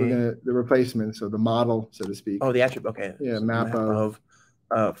the replacement, so the model, so to speak. Oh, the attribute. Okay. Yeah, so map of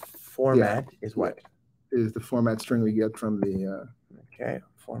format is what? Is the format string we get from the okay,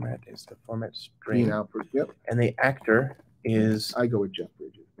 format is the format string. Output. Yep. And the actor is I go with Jeff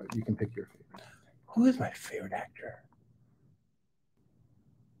Bridges, but you can pick your favorite. Who is my favorite actor?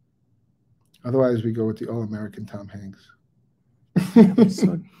 Otherwise, we go with the all-American Tom Hanks. It's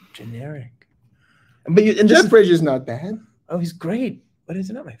so generic. But Jeff Bridges is not bad. Oh, he's great. But is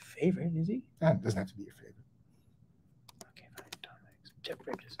he not my favorite, is he? That doesn't have to be your favorite. Okay, fine. Tom Hanks. Jeff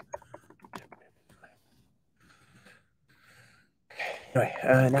Bridges. Okay.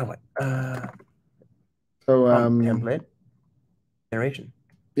 Anyway, now what? So template. Generation.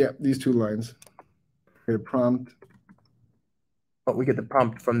 Yeah, these two lines. Create a prompt. Oh, we get the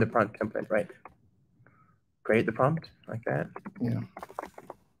prompt from the prompt template, right? Create the prompt like that. Yeah.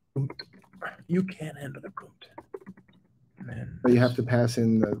 You can't handle the prompt. But you have to pass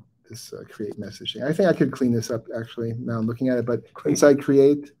in this create message thing. I think I could clean this up actually. Now I'm looking at it, but inside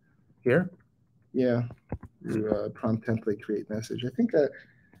create here. Yeah. to prompt template create message. I think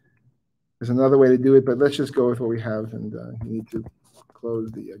there's another way to do it, but let's just go with what we have, and you need to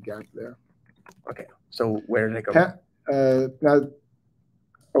close the gap there. Okay, so where did I go? Now,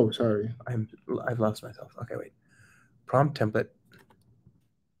 oh, sorry. I've lost myself. Okay, wait. Prompt template.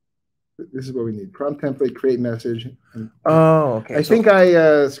 This is what we need. Prompt template, create message. Oh, okay. I think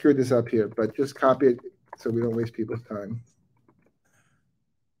I screwed this up here, but just copy it so we don't waste people's time.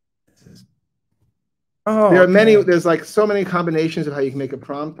 Oh, there are many. There's like so many combinations of how you can make a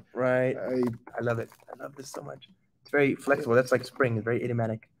prompt. Right. I love it. I love this so much. It's very flexible. That's like Spring. It's very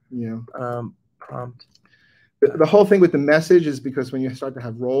idiomatic. Yeah. Prompt. The whole thing with the message is because when you start to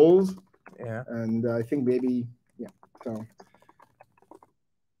have roles. Yeah. And I think maybe so.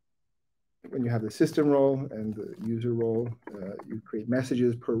 When you have the system role and the user role, you create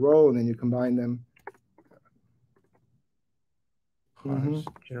messages per role, and then you combine them.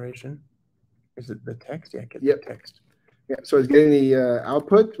 Generation. Is it the text? Yeah, get the text. Yeah, so it's getting the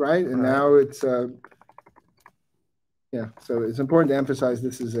output, right? And now it's, so it's important to emphasize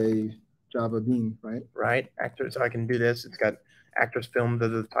this is a Java bean, right? Right. Actor. So I can do this. It's got actors filmed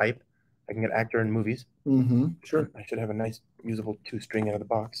as a type. I can get actor in movies. Sure. I should have a nice usable toString out of the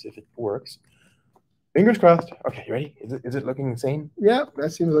box if it works. Fingers crossed. Okay, you ready? Is it looking insane? Yeah,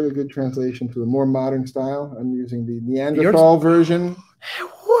 that seems like a good translation to a more modern style. I'm using the Neanderthal version.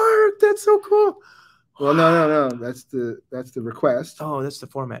 It worked. That's so cool. Well, no. That's the request. Oh, that's the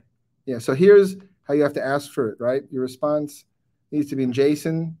format. Yeah. So here's how you have to ask for it, right? Your response needs to be in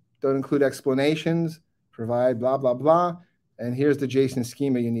JSON. Don't include explanations. Provide blah blah blah. And here's the JSON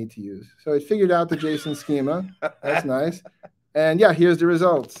schema you need to use. So it figured out the JSON schema. That's nice. And yeah, here's the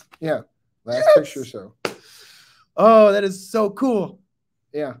results. Yeah. Last picture, so. Oh, that is so cool.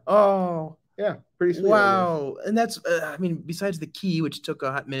 Yeah. Oh. Yeah, pretty sweet. Wow. And that's, I mean, besides the key, which took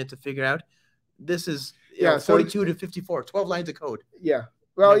a hot minute to figure out, this is 42 to 54, 12 lines of code. Yeah.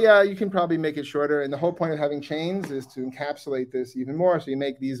 Well, yeah, you can probably make it shorter. And the whole point of having chains is to encapsulate this even more. So you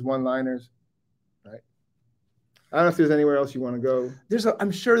make these one-liners, right? I don't know if there's anywhere else you want to go.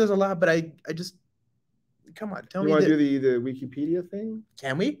 I'm sure there's a lot, but I just, come on, tell me. You want to do the Wikipedia thing?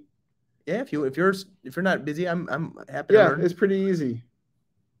 Can we? Yeah, if you're not busy, I'm happy to learn. Yeah, it's pretty easy.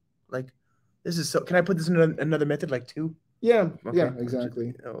 Like, this is so. Can I put this in another method, like 2? Yeah, okay. Yeah,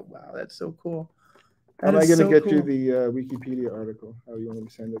 exactly. Oh wow, that's so cool. How am I going to get you the Wikipedia article? How you want me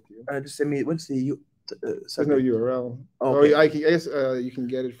to send it to you? Just send me. What's the? There's no URL. Oh, okay. I guess you can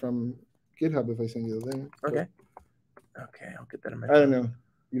get it from GitHub if I send you the link. Okay. Okay, I'll get that in my. I don't know.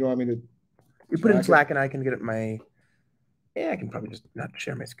 You don't want me to? You put it in Slack, and I can get it in my. Yeah, I can probably just not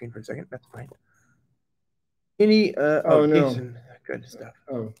share my screen for a second. That's fine. Any no, good stuff.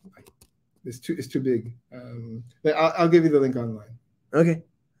 It's too big. I'll give you the link online. Okay.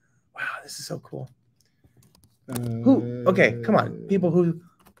 Wow, this is so cool. Who? Okay, come on, people who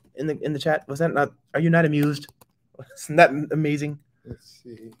in the chat, was that not? Are you not amused? Isn't that amazing? Let's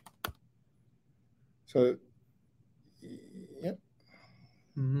see. So, yep.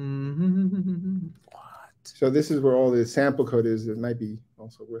 So this is where all the sample code is. It might be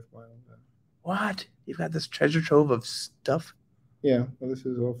also worthwhile. What? You've got this treasure trove of stuff? Yeah. Well, this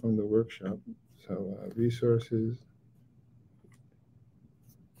is all from the workshop. So resources.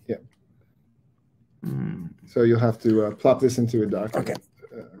 Yeah. So you'll have to plop this into a document.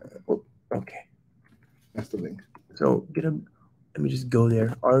 Okay. Okay. That's the link. So let me just go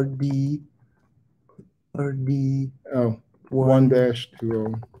there. RD. Oh,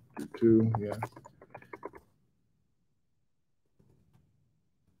 1-202. Yeah.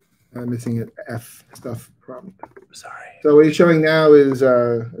 I'm missing an F stuff prompt. Sorry. So what he's showing now is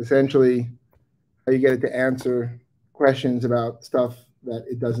essentially how you get it to answer questions about stuff that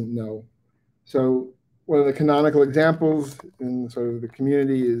it doesn't know. So one of the canonical examples in sort of the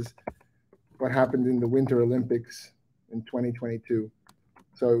community is what happened in the Winter Olympics in 2022.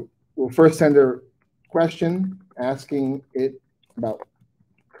 So we'll first send a question asking it about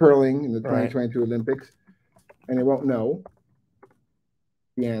curling in the 2022 Olympics, and it won't know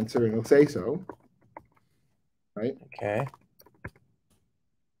the answer, and it'll say so, right? Okay.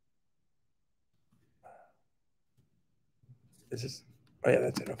 This is, oh yeah,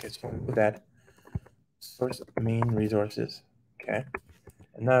 that's it. Okay, so with that, source main resources. Okay,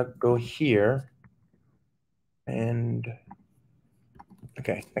 and now go here, and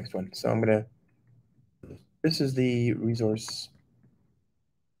okay, next one. So I'm gonna. This is the resource.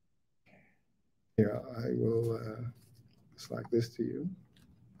 Here, I will Slack this to you.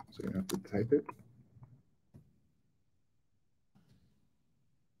 So you have to type it.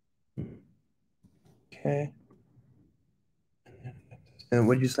 Okay. And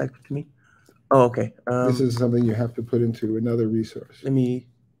what did you select to me? Oh, okay. This is something you have to put into another resource. Let me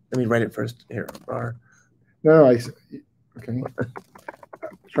write it first here. No, okay. I'm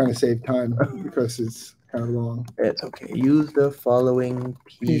trying to save time because it's kind of long. It's okay. Use the following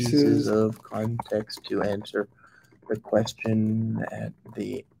pieces of context to answer the question at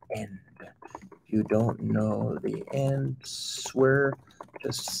the end. If you don't know the answer,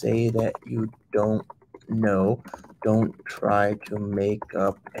 just say that you don't know. Don't try to make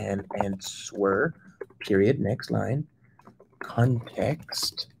up an answer. Period. Next line.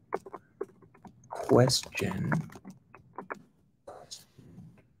 Context. Question.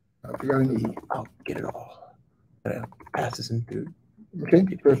 I forgot an E. I'll get it all. Gotta pass this in through. Okay,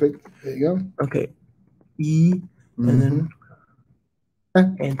 perfect. There you go. Okay. E and then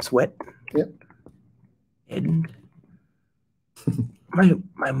and sweat. Yep. And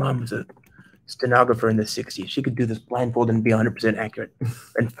my mom was a stenographer in the 60s. She could do this blindfold and be 100% accurate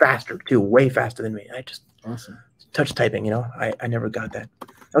and faster too, way faster than me. I just awesome. Touch typing, you know. I never got that.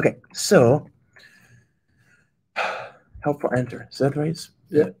 Okay, so helpful answer. Is that right?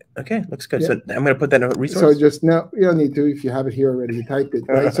 Yeah. Okay, looks good. Yeah. So I'm going to put that in a resource. So just now, you don't need to if you have it here already. You typed it,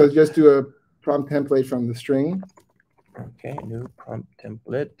 right? So just do a prompt template from the string. Okay, new prompt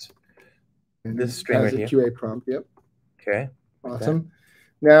template. And this string right here. QA prompt. Yep. Okay. Awesome.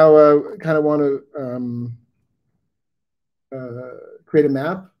 Now, kind of want to create a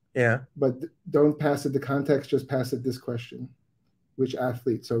map. Yeah. But don't pass it the context. Just pass it this question: which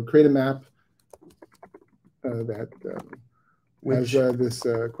athlete? So create a map that has this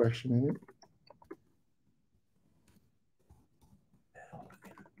question in it.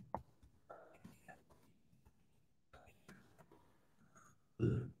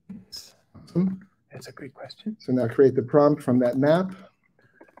 Awesome. That's a great question. So now create the prompt from that map.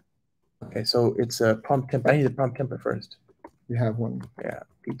 Okay, so it's a prompt template. I need the prompt template first. You have one. Yeah,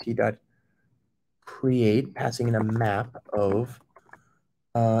 pt.create, passing in a map of,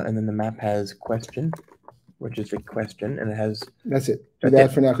 and then the map has question, which is the question, and it has. That's it. Do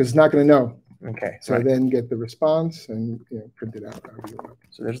that for now because it's not going to know. Okay. So then get the response and print it out.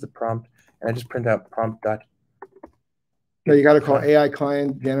 So there's the prompt, and I just print out prompt dot. No, you got to call AI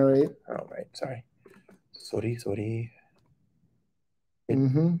client generate. Oh, right. Sorry. Sorry.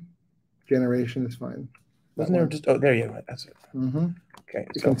 Generation is fine. Wasn't there just? Oh, there you go. That's it. Okay.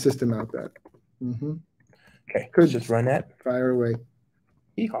 You can system out that. Okay. Could just run that. Fire away.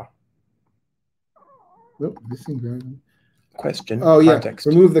 Yeehaw. Nope. This seems very. Question. Oh context.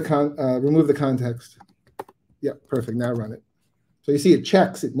 Yeah. Remove the context. Yeah. Perfect. Now run it. So you see it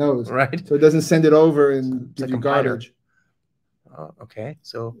checks. It knows. Right. So it doesn't send it over and give you garbage. Oh, okay.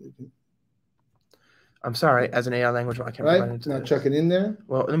 So. I'm sorry, as an AI language, I can't provide it. Now check it in there.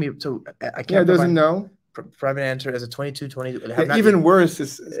 Well, let me. So I can't. Yeah, it doesn't know. Private answer as a 2220. Yeah, even worse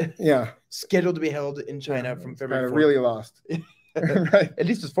is scheduled to be held in China from February 4th. Really lost. Right. At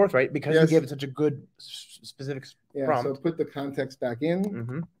least it's forthright because you gave it such a good specific prompt. So put the context back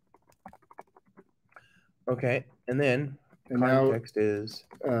in. Okay, and then context is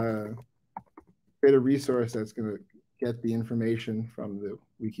create a resource that's going to get the information from the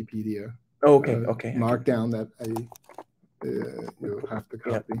Wikipedia. Oh, okay. Markdown that you'll have to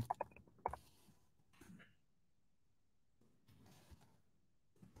copy.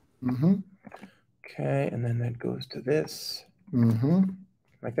 Yep. Okay, and then that goes to this.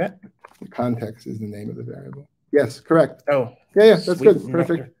 Like that. The context is the name of the variable. Yes, correct. Oh. Yeah, that's good.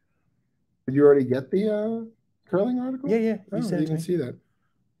 Perfect. Did you already get the curling article? Yeah. You can see that.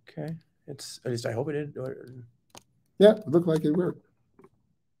 Okay. At least I hope it did. Yeah, it looked like it worked.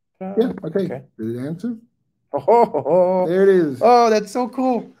 Yeah, okay. Did it answer? There it is. Oh, that's so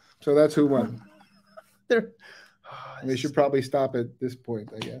cool. So that's who won. We should probably stop at this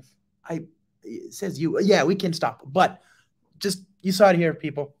point, I guess. It says you. Yeah, we can stop. But just, you saw it here,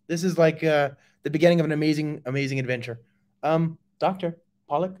 people. This is like the beginning of an amazing, amazing adventure. Dr.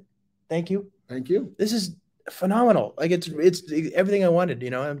 Pollack, thank you. Thank you. This is phenomenal. Like it's everything I wanted,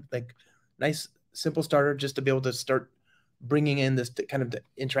 I'm like nice, simple starter just to be able to start bringing in this kind of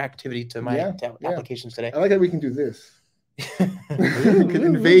interactivity to my applications today. I like that we can do this. We can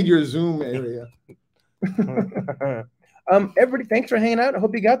invade your Zoom area. Everybody, thanks for hanging out. I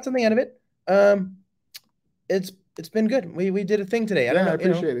hope you got something out of it. It's been good. We did a thing today. I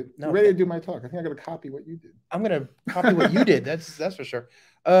appreciate it. I'm ready to do my talk. I think I'm gonna copy what you did. I'm gonna copy what you did. That's for sure.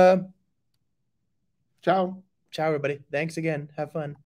 Ciao, everybody. Thanks again. Have fun.